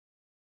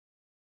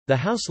The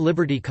House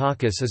Liberty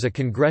Caucus is a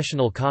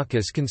congressional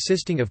caucus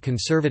consisting of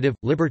conservative,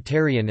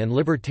 libertarian and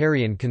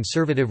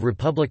libertarian-conservative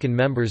Republican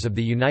members of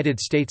the United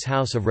States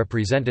House of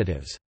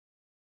Representatives.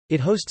 It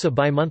hosts a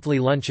bi-monthly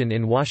luncheon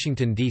in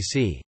Washington,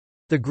 D.C.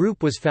 The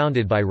group was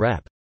founded by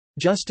Rep.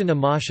 Justin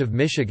Amash of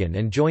Michigan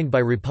and joined by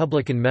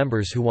Republican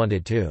members who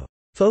wanted to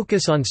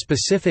focus on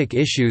specific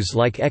issues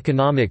like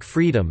economic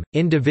freedom,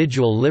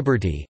 individual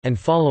liberty, and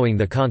following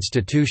the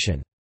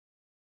Constitution.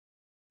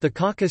 The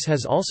caucus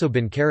has also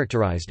been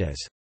characterized as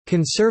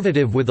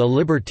conservative with a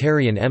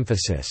libertarian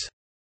emphasis,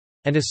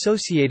 and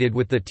associated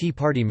with the Tea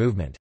Party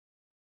movement.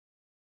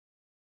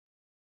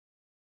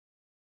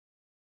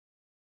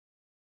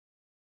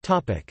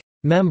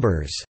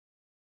 Members: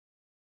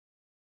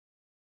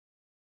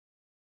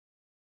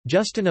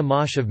 Justin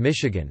Amash of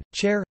Michigan,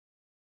 Chair;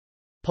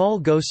 Paul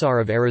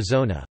Gosar of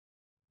Arizona;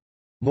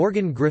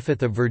 Morgan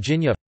Griffith of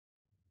Virginia;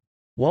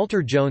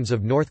 Walter Jones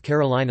of North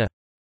Carolina;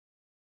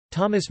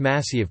 Thomas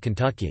Massie of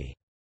Kentucky.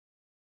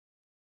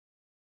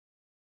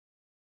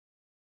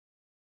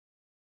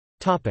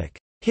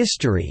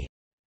 History.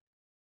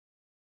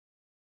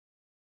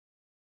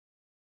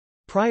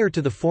 Prior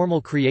to the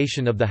formal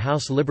creation of the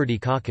House Liberty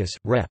Caucus,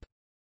 Rep.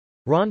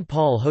 Ron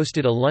Paul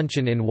hosted a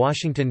luncheon in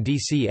Washington,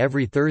 D.C.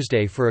 every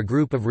Thursday for a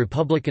group of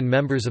Republican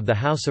members of the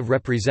House of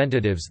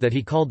Representatives that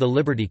he called the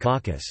Liberty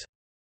Caucus.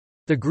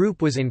 The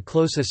group was in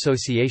close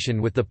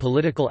association with the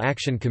Political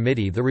Action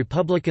Committee, the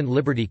Republican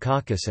Liberty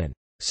Caucus, and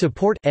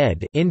Support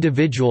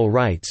Individual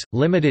Rights,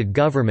 Limited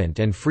Government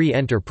and Free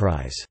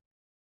Enterprise.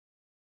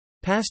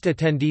 Past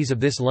attendees of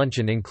this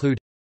luncheon include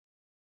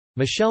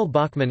Michelle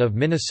Bachmann of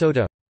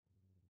Minnesota,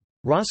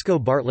 Roscoe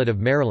Bartlett of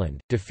Maryland,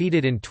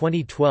 defeated in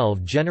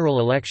 2012 general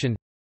election,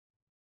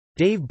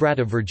 Dave Bratt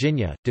of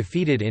Virginia,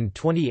 defeated in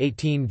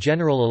 2018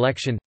 general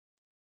election,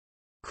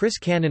 Chris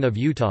Cannon of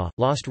Utah,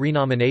 lost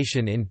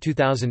renomination in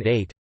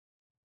 2008,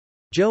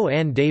 Jo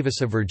Ann Davis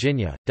of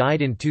Virginia,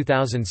 died in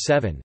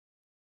 2007,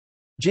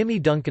 Jimmy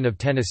Duncan of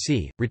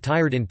Tennessee,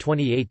 retired in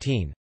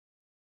 2018,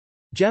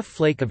 Jeff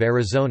Flake of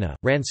Arizona,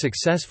 ran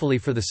successfully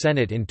for the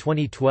Senate in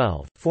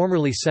 2012,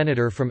 formerly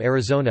Senator from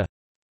Arizona.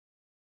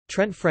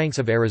 Trent Franks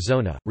of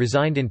Arizona,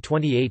 resigned in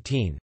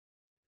 2018.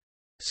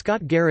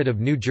 Scott Garrett of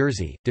New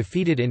Jersey,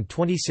 defeated in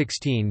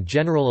 2016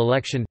 general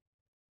election.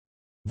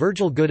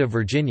 Virgil Good of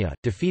Virginia,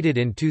 defeated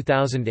in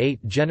 2008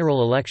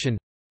 general election.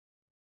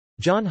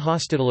 John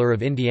Hostettler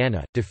of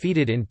Indiana,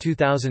 defeated in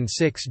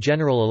 2006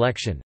 general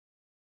election.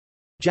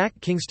 Jack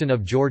Kingston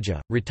of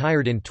Georgia,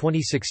 retired in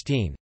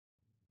 2016.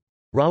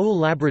 Raul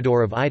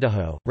Labrador of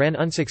Idaho, ran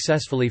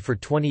unsuccessfully for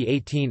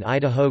 2018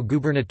 Idaho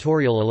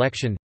gubernatorial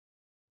election.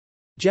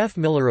 Jeff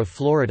Miller of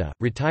Florida,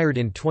 retired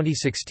in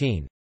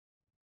 2016.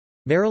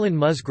 Marilyn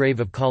Musgrave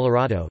of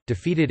Colorado,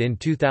 defeated in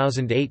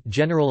 2008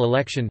 general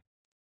election.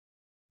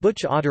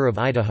 Butch Otter of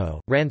Idaho,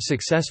 ran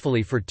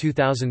successfully for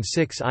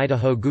 2006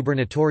 Idaho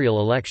gubernatorial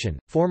election.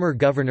 Former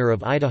Governor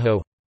of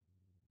Idaho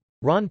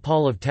Ron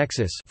Paul of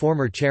Texas,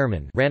 former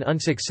chairman, ran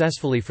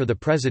unsuccessfully for the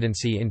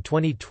presidency in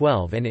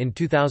 2012 and in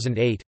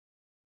 2008.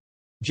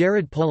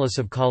 Jared Polis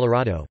of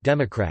Colorado,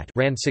 Democrat,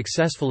 ran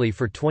successfully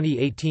for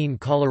 2018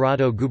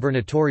 Colorado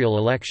gubernatorial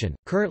election,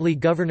 currently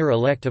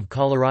governor-elect of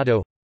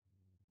Colorado.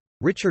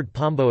 Richard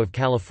Pombo of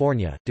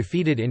California,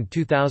 defeated in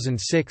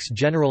 2006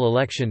 general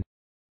election.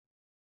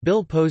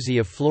 Bill Posey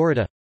of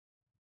Florida.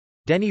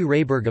 Denny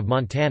Rayburg of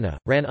Montana,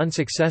 ran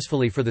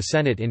unsuccessfully for the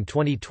Senate in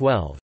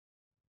 2012.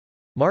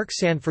 Mark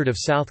Sanford of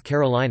South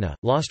Carolina,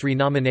 lost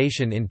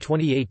renomination in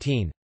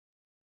 2018.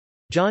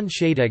 John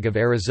Shadegg of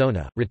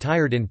Arizona,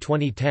 retired in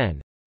 2010.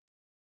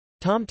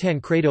 Tom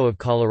Tancredo of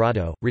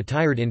Colorado,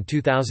 retired in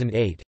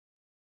 2008.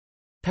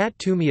 Pat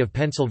Toomey of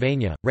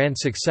Pennsylvania, ran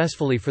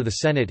successfully for the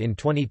Senate in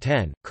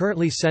 2010,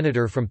 currently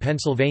Senator from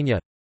Pennsylvania.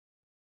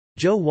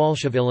 Joe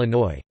Walsh of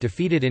Illinois,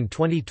 defeated in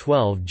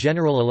 2012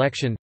 general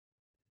election.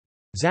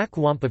 Zach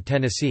Wamp of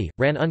Tennessee,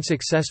 ran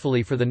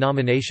unsuccessfully for the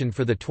nomination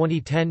for the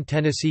 2010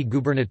 Tennessee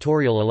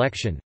gubernatorial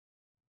election.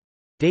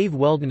 Dave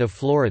Weldon of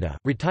Florida,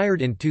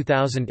 retired in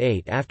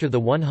 2008 after the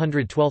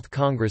 112th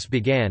Congress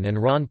began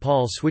and Ron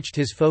Paul switched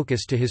his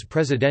focus to his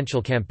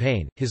presidential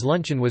campaign. His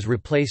luncheon was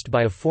replaced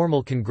by a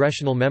formal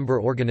congressional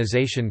member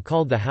organization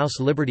called the House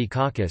Liberty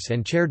Caucus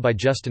and chaired by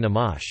Justin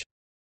Amash.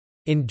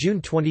 In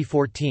June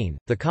 2014,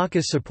 the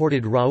caucus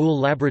supported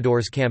Raul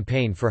Labrador's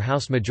campaign for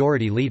House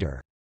Majority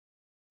Leader.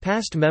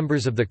 Past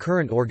members of the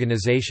current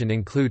organization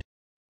include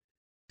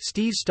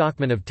Steve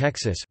Stockman of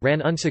Texas,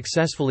 ran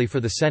unsuccessfully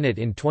for the Senate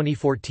in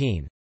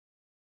 2014.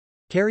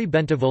 Carrie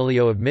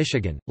Bentivolio of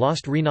Michigan,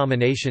 lost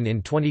renomination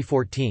in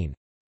 2014.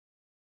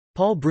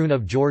 Paul Brune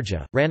of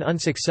Georgia, ran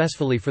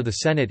unsuccessfully for the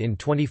Senate in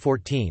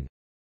 2014.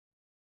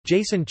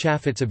 Jason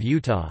Chaffetz of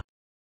Utah.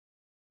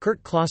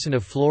 Kurt Clausen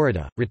of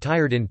Florida,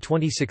 retired in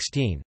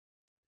 2016.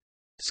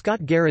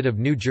 Scott Garrett of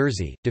New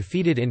Jersey,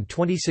 defeated in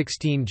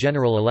 2016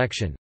 general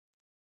election.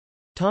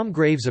 Tom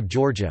Graves of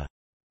Georgia.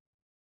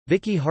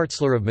 Vicky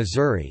Hartzler of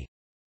Missouri.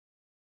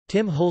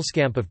 Tim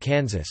Holskamp of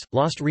Kansas,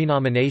 lost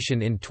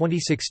renomination in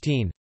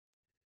 2016.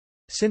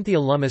 Cynthia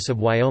Lummis of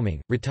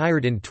Wyoming,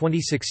 retired in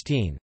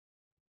 2016.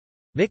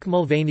 Mick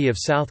Mulvaney of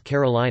South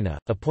Carolina,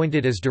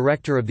 appointed as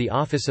Director of the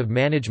Office of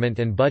Management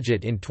and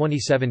Budget in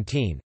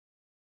 2017.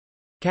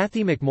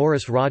 Kathy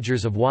McMorris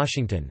Rogers of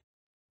Washington.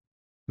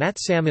 Matt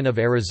Salmon of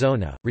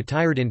Arizona,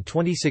 retired in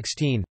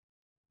 2016.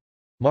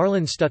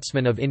 Marlin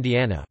Stutzman of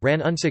Indiana,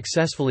 ran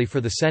unsuccessfully for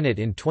the Senate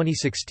in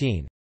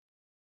 2016.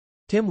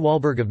 Tim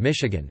Walberg of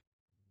Michigan.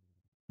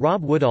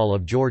 Rob Woodall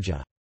of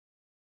Georgia.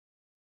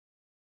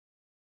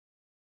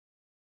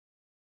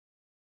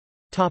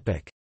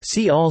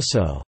 See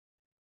also: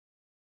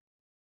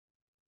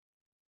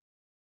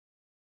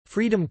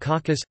 Freedom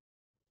Caucus,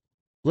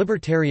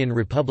 Libertarian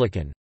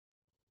Republican,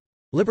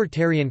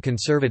 Libertarian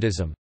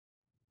Conservatism,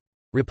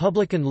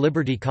 Republican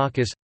Liberty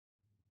Caucus,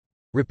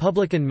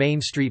 Republican Main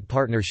Street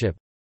Partnership,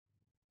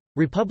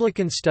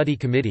 Republican Study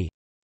Committee,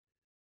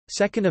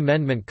 Second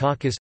Amendment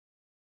Caucus,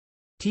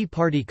 Tea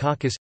Party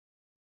Caucus,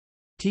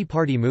 Tea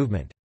Party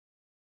Movement.